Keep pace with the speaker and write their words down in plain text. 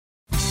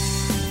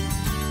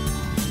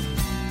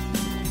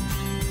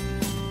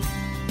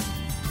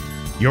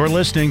You're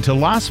listening to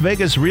Las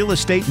Vegas Real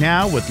Estate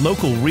Now with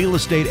local real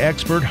estate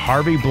expert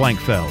Harvey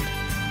Blankfeld.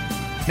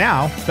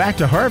 Now, back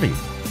to Harvey.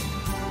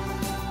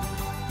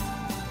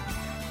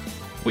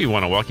 We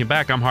want to welcome you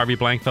back. I'm Harvey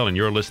Blankfeld, and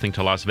you're listening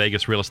to Las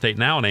Vegas Real Estate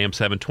Now on AM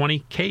 720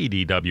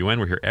 KDWN.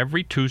 We're here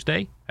every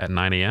Tuesday at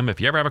 9 a.m. If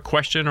you ever have a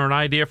question or an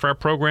idea for our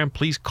program,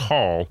 please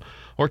call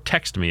or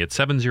text me at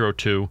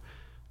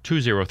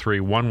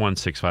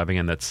 702-203-1165.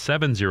 Again, that's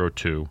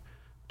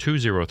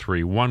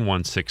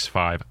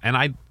 702-203-1165. And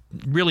I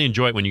really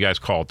enjoy it when you guys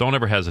call. Don't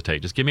ever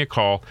hesitate. Just give me a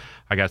call.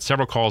 I got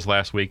several calls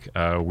last week.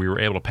 We were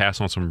able to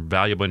pass on some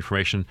valuable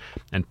information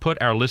and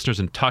put our listeners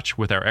in touch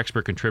with our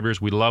expert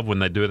contributors. We love when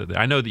they do it.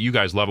 I know that you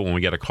guys love it when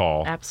we get a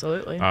call.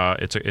 Absolutely.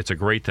 It's a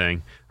great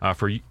thing.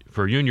 For you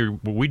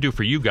and what we do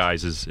for you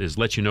guys is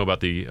let you know about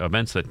the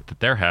events that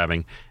they're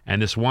having.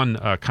 And this one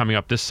coming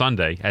up this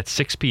Sunday at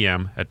 6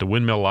 p.m. at the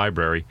Windmill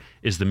Library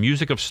is the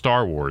Music of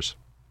Star Wars.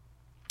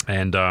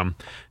 And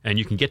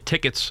you can get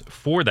tickets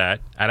for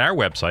that at our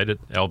website at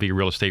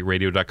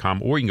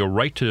lvrealestateradio.com, or you can go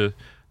right to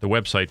the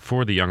website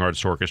for the Young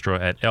Artists Orchestra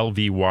at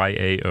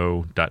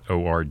lvyao.org.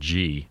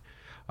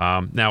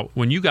 Now,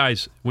 when you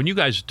guys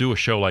do a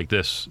show like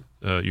this,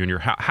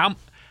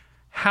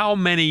 how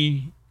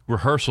many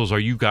rehearsals are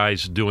you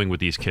guys doing with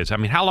these kids? I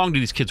mean, how long do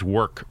these kids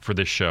work for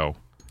this show?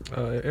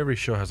 Every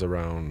show has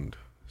around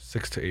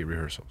 6 to 8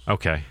 rehearsals.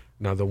 Okay.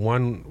 Now, the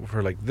one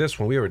for like this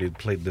one, we already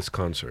played this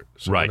concert,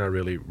 so right. We're not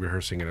really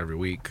rehearsing it every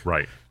week.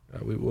 Right.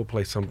 We will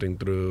play something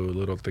through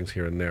little things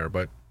here and there,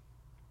 but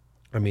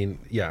I mean,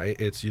 yeah,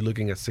 you're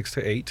looking at 6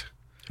 to 8.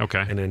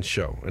 Okay. And then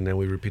show, and then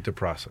we repeat the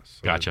process.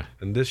 So, gotcha.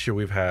 And this year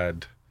we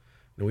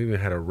even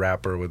had a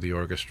rapper with the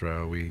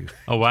orchestra.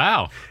 Oh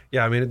wow.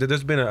 Yeah, I mean,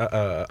 there's been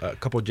a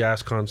couple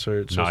jazz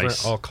concerts. So nice.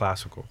 It's not all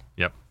classical.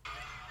 Yep.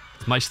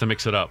 It's nice to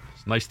mix it up.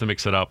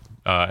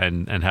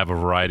 And have a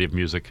variety of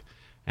music.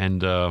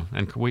 And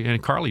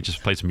Carly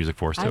just played some music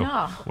for us too.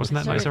 I know. Wasn't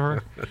that nice of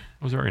her? It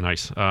was very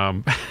nice.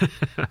 How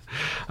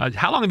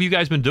long have you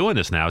guys been doing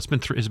this now? Has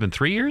it been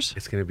 3 years?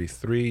 It's going to be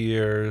 3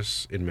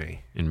 years in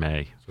May. In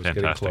May. So it's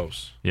getting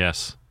close.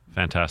 Yes,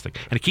 fantastic.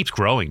 And it keeps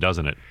growing,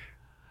 doesn't it?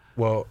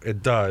 Well,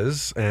 it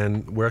does,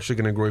 and we're actually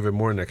going to grow even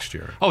more next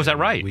year. Oh, is that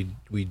right?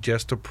 We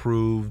just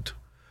approved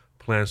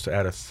plans to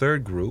add a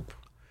third group,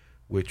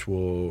 which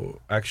will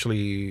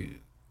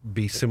actually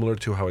be similar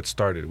to how it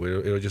started.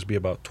 It'll just be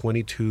about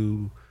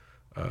 22,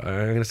 I'm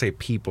going to say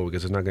people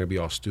because it's not going to be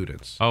all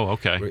students. Oh,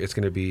 okay. It's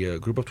going to be a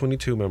group of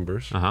 22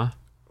 members,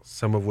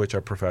 some of which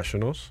are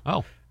professionals.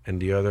 Oh. And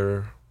the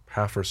other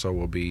half or so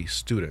will be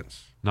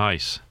students.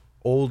 Nice.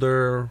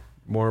 Older,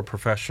 more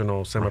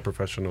professional,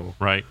 semi-professional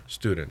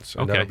students.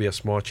 And that'll be a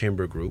small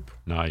chamber group.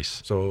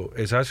 Nice. So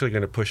it's actually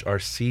going to push our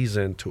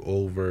season to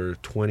over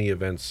 20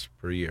 events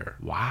per year.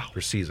 Wow.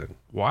 Per season.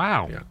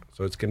 Wow. Yeah.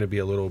 So it's going to be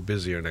a little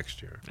busier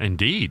next year.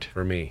 Indeed.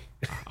 For me.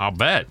 I'll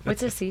bet.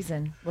 What's a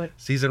season?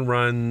 Season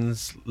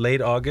runs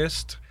late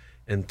August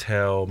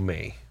until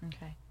May.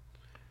 Okay.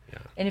 Yeah.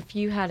 And if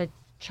you had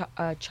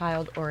a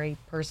child or a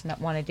person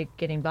that wanted to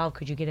get involved,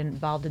 could you get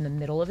involved in the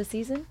middle of a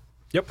season?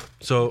 Yep.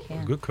 So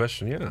good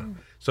question. Yeah.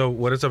 So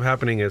what ends up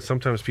happening is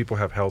sometimes people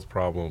have health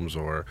problems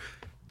or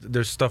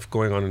there's stuff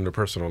going on in their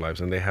personal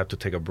lives and they have to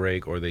take a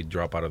break or they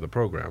drop out of the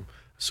program.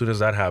 As soon as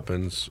that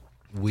happens,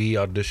 we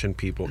audition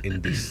people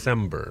in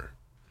December,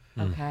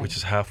 which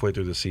is halfway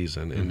through the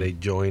season, and they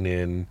join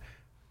in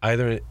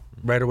either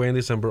right away in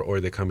December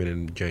or they come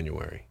in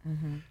January.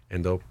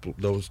 And they'll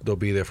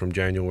be there from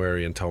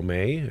January until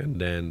May, and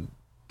then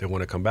they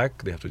want to come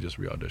back, they have to just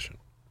re-audition.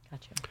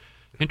 Gotcha.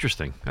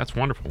 Interesting. That's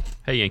wonderful.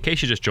 Hey, in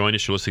case you just joined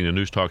us, you're listening to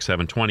News Talk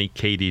 720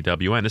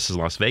 KDWN. This is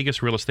Las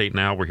Vegas Real Estate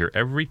Now. We're here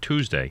every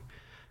Tuesday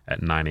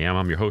at 9 a.m.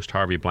 I'm your host,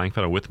 Harvey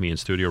Blankfeld. With me in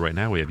studio right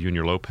now, we have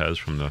Junior Lopez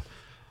from the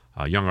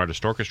Young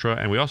Artist Orchestra,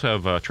 and we also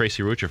have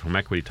Tracy Rucha from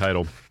Equity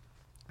Title.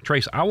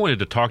 Trace, I wanted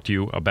to talk to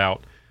you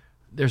about,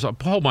 there's a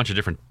whole bunch of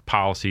different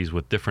policies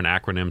with different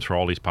acronyms for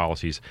all these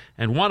policies,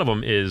 and one of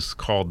them is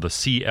called the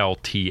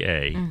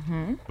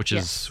CLTA, which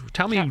is,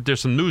 tell me, there's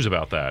some news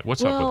about that.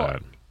 What's up with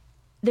that?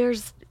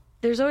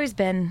 There's always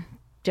been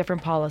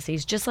different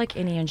policies, just like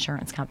any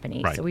insurance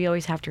company. Right. So we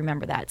always have to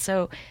remember that.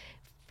 So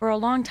for a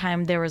long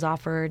time, there was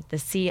offered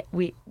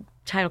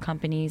title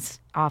companies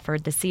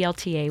offered the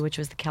CLTA, which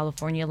was the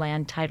California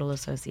Land Title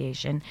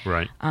Association,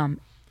 right,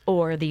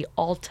 or the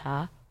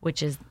ALTA,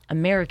 which is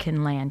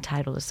American Land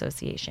Title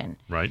Association.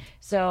 Right.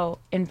 So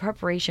in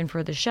preparation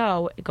for the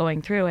show,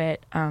 going through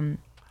it,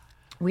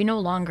 we no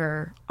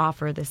longer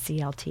offer the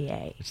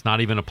CLTA. It's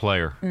not even a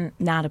player.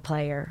 Not a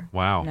player.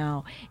 Wow.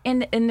 No.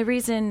 And the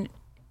reason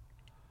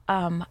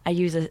I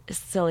use a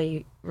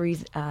silly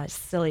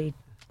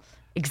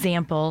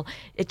example,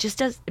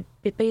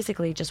 it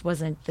basically just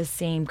wasn't the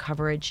same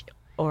coverage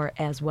or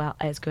as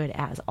good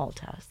as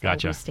Alta. So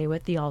gotcha. We stay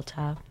with the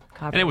Alta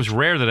coverage. And it was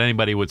rare that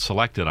anybody would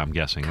select it, I'm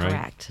guessing, right?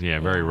 Correct. Yeah,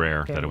 very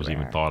rare that it was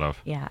even thought of.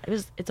 Yeah,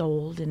 it's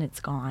old and it's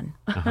gone.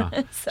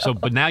 So,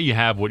 but now you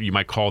have what you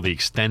might call the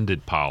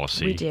extended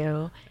policy. We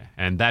do.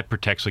 And that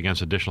protects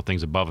against additional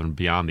things above and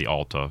beyond the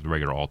Alta, the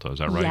regular Alta. Is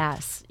that right?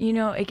 Yes.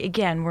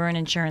 Again, we're an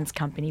insurance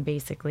company,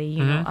 basically,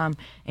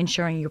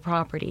 insuring your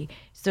property.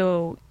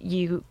 So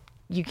you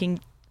can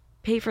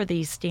pay for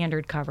the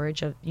standard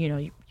coverage of,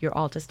 your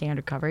Alta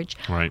standard coverage.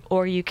 Right.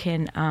 Or you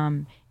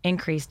can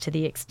increase to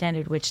the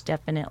extended, which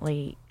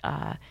definitely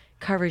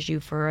covers you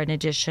for an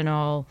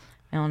additional,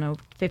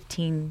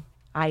 15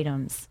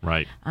 items.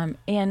 Right.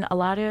 And a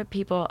lot of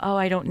people,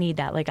 I don't need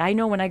that. Like, I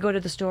know when I go to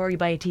the store, you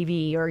buy a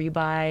TV or you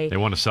buy... They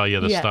want to sell you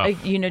the stuff.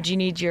 do you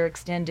need your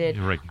extended?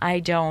 Right.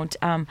 I don't.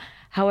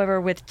 However,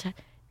 with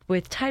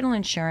title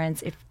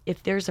insurance,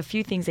 if there's a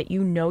few things that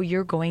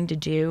you're going to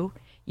do,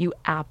 you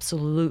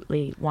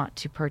absolutely want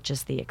to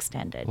purchase the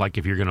extended. Like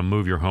if you're going to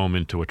move your home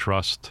into a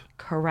trust.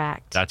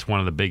 Correct. That's one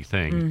of the big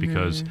things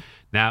because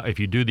now if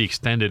you do the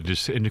extended,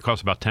 it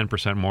costs about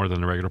 10% more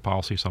than the regular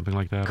policy, something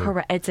like that?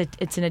 Correct.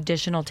 It's an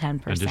additional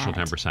 10%. Additional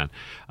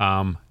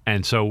 10%.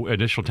 And so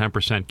additional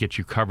 10% gets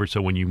you covered. So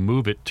when you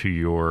move it to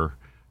your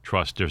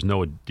trust, you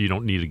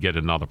don't need to get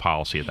another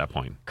policy at that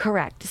point.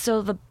 Correct.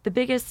 So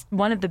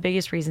one of the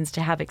biggest reasons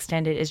to have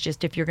extended is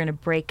just if you're going to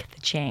break the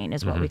chain,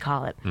 is what we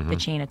call it, the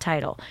chain of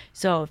title.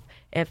 So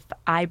if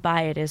I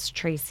buy it as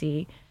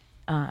Tracy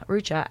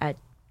Rucha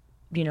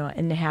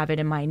and have it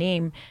in my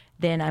name,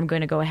 then I'm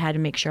going to go ahead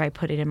and make sure I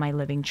put it in my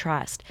living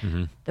trust.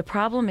 The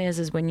problem is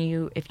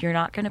if you're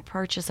not going to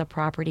purchase a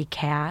property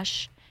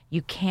cash,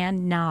 you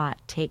cannot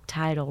take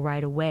title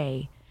right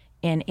away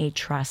in a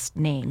trust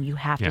name. You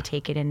have to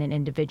take it in an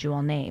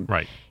individual name.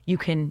 Right. You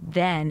can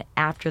then,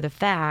 after the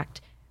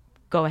fact,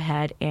 go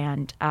ahead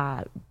and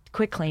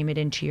quitclaim it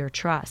into your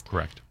trust.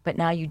 Correct. But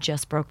now you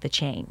just broke the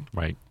chain.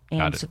 Right.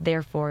 And so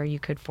therefore you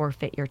could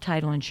forfeit your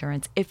title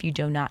insurance if you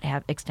do not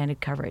have extended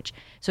coverage.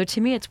 So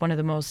to me, it's one of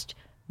the most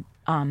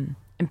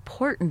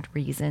important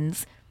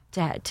reasons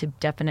to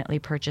definitely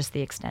purchase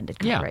the extended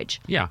coverage.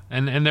 Yeah.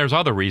 And there's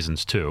other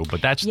reasons too, but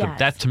that's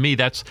to me,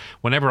 that's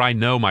whenever I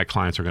know my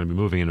clients are going to be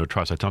moving into a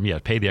trust, I tell them,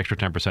 pay the extra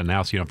 10%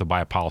 now so you don't have to buy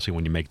a policy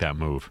when you make that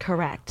move.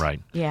 Correct. Right.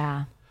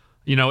 Yeah.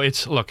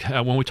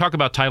 When we talk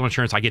about title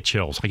insurance, I get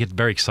chills. I get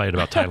very excited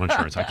about title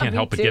insurance. I can't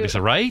help but get it.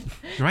 Right?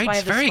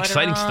 It's very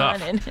exciting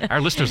stuff.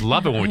 Our listeners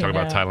love it when we talk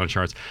about title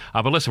insurance.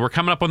 But listen, we're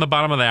coming up on the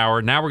bottom of the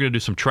hour. Now we're going to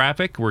do some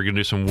traffic. We're going to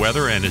do some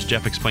weather. And as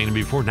Jeff explained to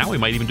me before, now we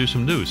might even do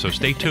some news. So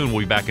stay tuned.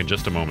 We'll be back in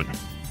just a moment.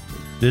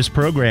 This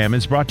program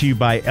is brought to you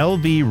by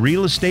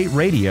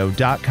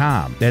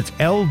LVRealEstateRadio.com. That's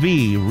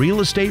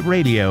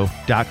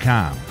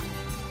LVRealEstateRadio.com.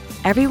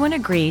 Everyone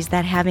agrees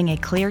that having a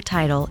clear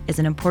title is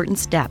an important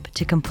step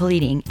to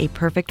completing a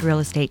perfect real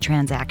estate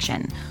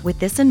transaction. With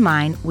this in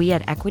mind, we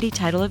at Equity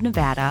Title of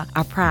Nevada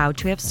are proud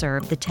to have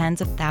served the tens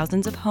of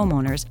thousands of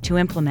homeowners to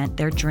implement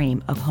their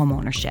dream of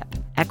homeownership.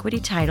 Equity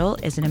Title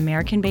is an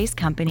American-based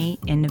company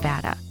in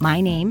Nevada.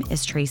 My name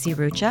is Tracy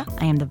Rucha.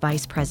 I am the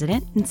Vice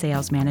President and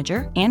Sales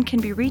Manager and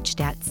can be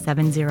reached at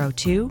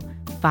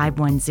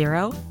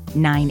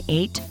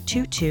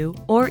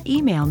 702-510-9822 or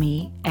email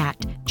me at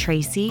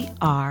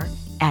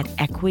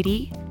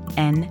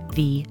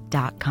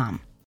tracyr@equitynv.com.